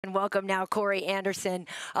And welcome now, Corey Anderson.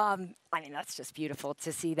 I mean, that's just beautiful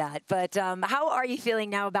to see that. But how are you feeling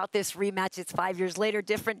now about this rematch? It's 5 years later,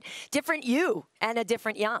 different you and a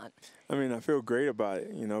different Jan. I mean, I feel great about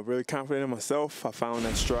it. You know, really confident in myself. I found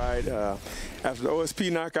that stride. After the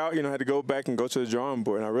OSP knockout, I had to go back and go to the drawing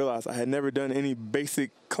board. And I realized I had never done any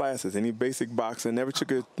basic classes, any basic boxing. Never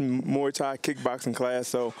took a Muay Thai kickboxing class.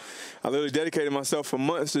 So I literally dedicated myself for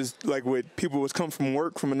months, just like with people who was come from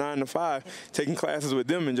work from a 9 to 5, taking classes with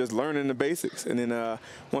them and just learning the basics. And then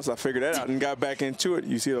once I figured that out and got back into it,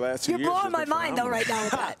 you see the last 2 years. You're blowing my mind, though, right now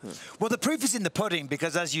with that. Well, the proof is in the pudding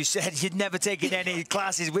because, as you said, you'd never taken any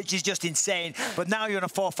classes, which is just insane. But now you're on a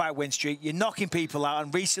 4-fight win streak. You're knocking people out.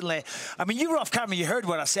 And recently, I mean, you were off camera. You heard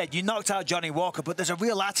what I said. You knocked out Johnny Walker. But there's a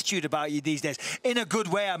real attitude about you these days, in a good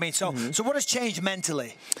way. I mean, so what has changed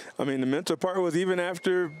mentally? I mean, the mental part was even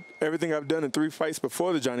after everything I've done in 3 fights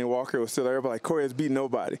before the Johnny Walker, it was still everybody like, Corey has beat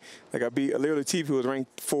nobody. Like, I beat Rio Rancho, who was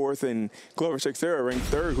ranked 4th, and Glover Teixeira ranked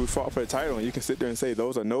 3rd, who fought for the title. And you can sit there and say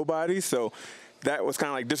those are nobodies. So that was kind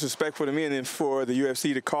of like disrespectful to me. And then for the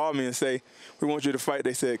UFC to call me and say, we want you to fight,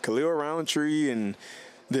 they said Khalil Roundtree and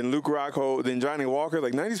then Luke Rockhold, then Johnny Walker.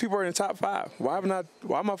 Like, none of these people are in the top 5. Why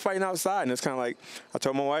am I fighting outside? And it's kind of like, I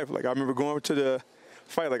told my wife, like, I remember going to the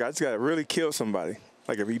fight, like, I just got to really kill somebody.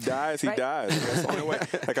 Like, if he dies, he dies. That's the only way.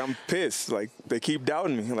 Like, I'm pissed. Like, they keep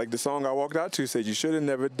doubting me. Like, the song I walked out to said, you should have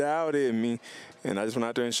never doubted me. And I just went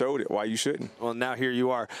out there and showed it why you shouldn't. Well, now here you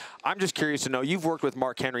are. I'm just curious to know, you've worked with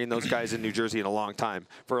Mark Henry and those guys in New Jersey for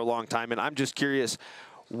a long time. And I'm just curious,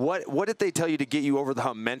 what did they tell you to get you over the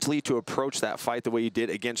hump mentally to approach that fight the way you did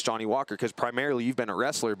against Johnny Walker? Because primarily you've been a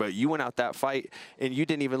wrestler, but you went out that fight and you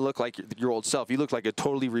didn't even look like your old self. You looked like a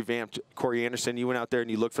totally revamped Corey Anderson. You went out there and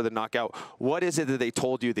you looked for the knockout. What is it that they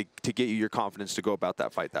told you to get you your confidence to go about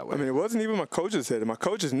that fight that way? I mean, it wasn't even my coaches said it. My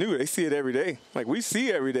coaches knew. They see it every day. Like, we see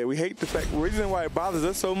it every day. We hate the fact, the reason why it bothers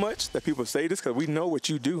us so much that people say this, because we know what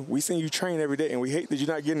you do. We see you train every day, and we hate that you're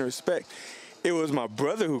not getting the respect. It was my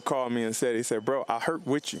brother who called me and said, he said, bro, I hurt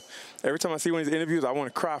with you. Every time I see one of these interviews, I want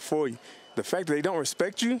to cry for you. The fact that they don't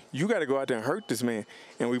respect you, you got to go out there and hurt this man.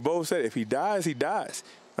 And we both said, if he dies, he dies.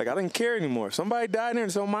 Like, I didn't care anymore. If somebody died there and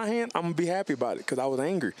it's on my hand, I'm going to be happy about it because I was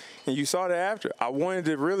angry. And you saw that after. I wanted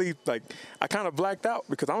to really, like, I kind of blacked out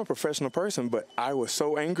because I'm a professional person, but I was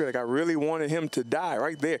so angry. Like, I really wanted him to die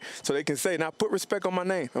right there so they can say, now put respect on my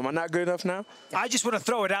name. Am I not good enough now? I just want to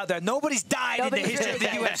throw it out there. Nobody's died in the history of the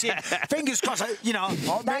UFC. Fingers crossed, may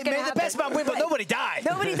the best man win, but nobody died.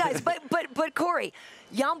 Nobody dies. But Corey,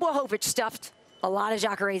 Jan Blachowicz stuffed a lot of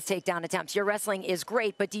Jacare's takedown attempts. Your wrestling is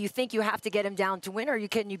great, but do you think you have to get him down to win, or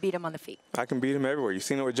can you beat him on the feet? I can beat him everywhere. You've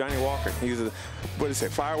seen it with Johnny Walker. He's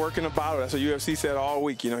firework in a bottle. That's what UFC said all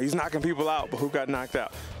week. He's knocking people out, but who got knocked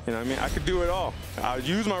out? You know what I mean? I could do it all. I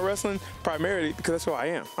use my wrestling primarily because that's who I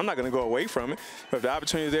am. I'm not going to go away from it. But if the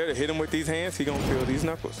opportunity is there to hit him with these hands, he's going to feel these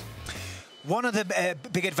knuckles. One of the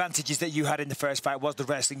big advantages that you had in the first fight was the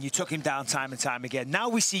wrestling. You took him down time and time again. Now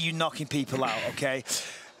we see you knocking people out, okay?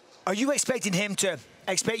 Are you expecting him to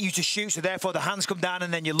expect you to shoot, so therefore the hands come down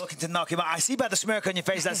and then you're looking to knock him out? I see by the smirk on your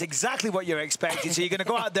face that's exactly what you're expecting. So you're going to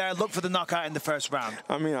go out there and look for the knockout in the first round.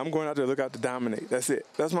 I mean, I'm going out there to look out to dominate. That's it.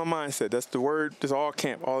 That's my mindset. That's the word. That's all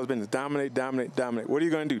camp. All it's been is dominate, dominate, dominate. What are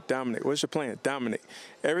you going to do? Dominate. What's your plan? Dominate.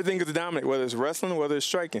 Everything is to dominate, whether it's wrestling, whether it's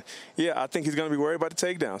striking. Yeah, I think he's going to be worried about the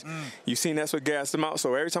takedowns. You've seen that's what gassed him out.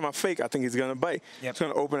 So every time I fake, I think he's going to bite. He's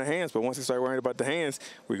going to open the hands. But once he starts worrying about the hands,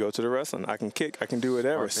 we go to the wrestling. I can kick. I can do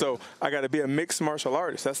whatever. So I got to be a mixed martial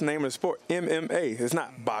artist. That's the name of the sport. MMA. It's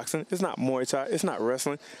not boxing. It's not Muay Thai. It's not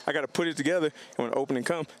wrestling. I got to put it together, and when the opening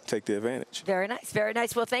comes, take the advantage. Very nice. Very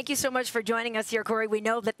nice. Well, thank you so much for joining us here, Corey. We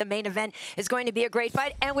know that the main event is going to be a great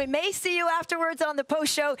fight, and we may see you afterwards on the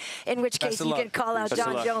post show, in which case you can call out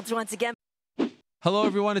John Jones once again. Hello,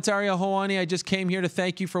 everyone. It's Ariel Helwani. I just came here to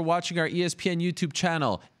thank you for watching our ESPN YouTube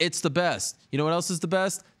channel. It's the best. You know what else is the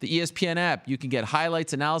best? The ESPN app. You can get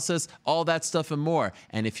highlights, analysis, all that stuff and more.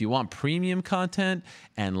 And if you want premium content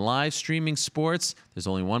and live streaming sports, there's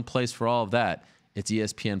only one place for all of that. It's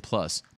ESPN Plus.